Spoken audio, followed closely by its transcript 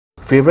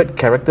favorite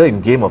character in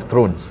Game of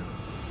Thrones?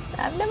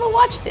 I've never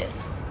watched it.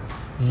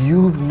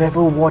 You've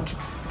never watched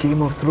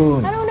Game of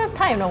Thrones? I don't have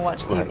time to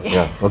watch TV. Right.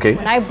 Yeah, okay.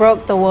 When I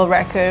broke the world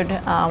record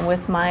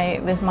with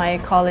my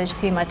college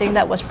team, I think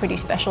that was pretty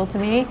special to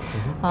me.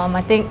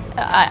 I think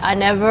I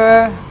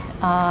never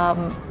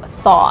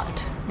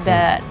thought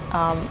that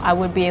I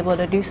would be able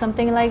to do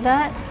something like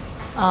that.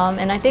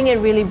 And I think it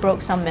really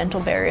broke some mental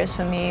barriers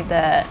for me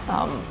that,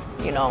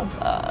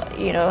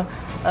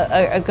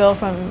 a girl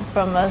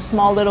from a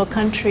small little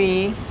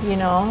country,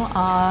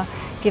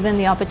 given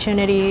the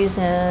opportunities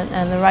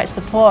and the right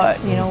support,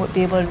 would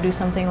be able to do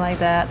something like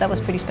that. That was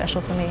pretty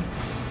special for me.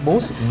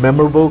 Most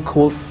memorable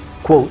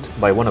quote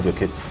by one of your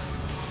kids?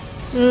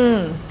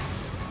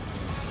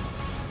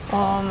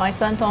 My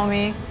son told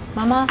me,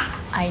 "Mama,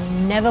 I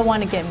never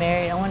want to get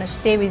married. I want to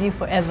stay with you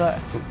forever."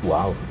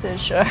 Wow. I said,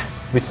 "Sure."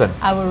 Which son?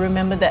 I will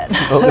remember that.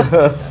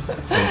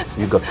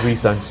 You got 3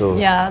 sons, so...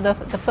 Yeah,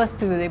 the first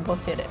 2, they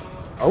both said it.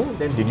 Oh,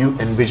 then did you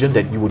envision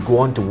that you would go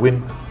on to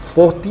win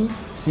 40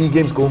 SEA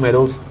Games gold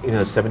medals in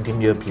a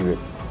 17-year period?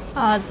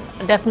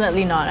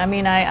 Definitely not. I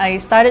mean, I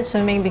started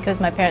swimming because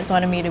my parents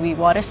wanted me to be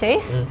water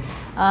safe.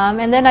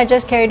 And then I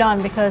just carried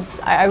on because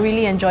I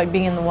really enjoyed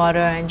being in the water.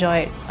 I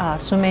enjoyed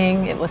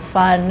swimming. It was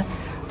fun.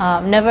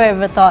 Never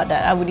ever thought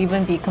that I would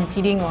even be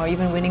competing or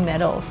even winning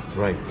medals.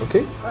 Right,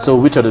 okay. So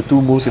which are the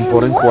 2 most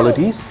important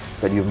qualities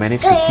that you've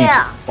managed to teach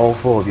all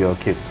 4 of your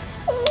kids?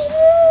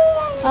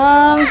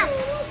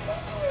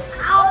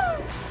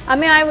 I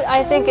mean,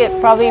 I think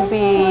it'd probably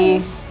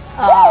be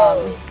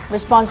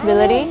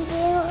responsibility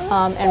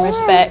and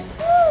respect.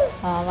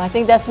 I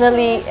think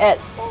definitely at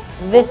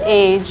this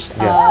age,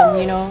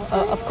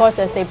 of course,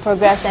 as they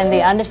progress and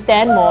they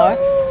understand more,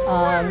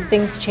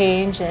 things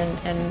change and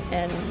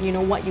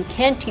what you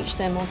can teach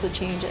them also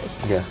changes.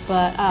 Yeah.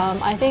 But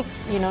I think,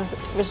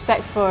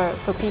 respect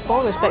for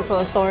people, respect for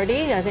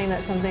authority, I think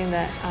that's something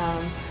that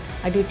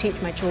I do teach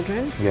my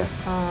children,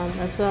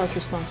 as well as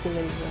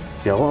responsibility.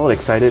 They're all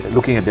excited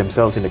looking at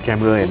themselves in the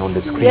camera and on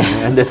the screen,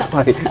 and that's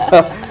why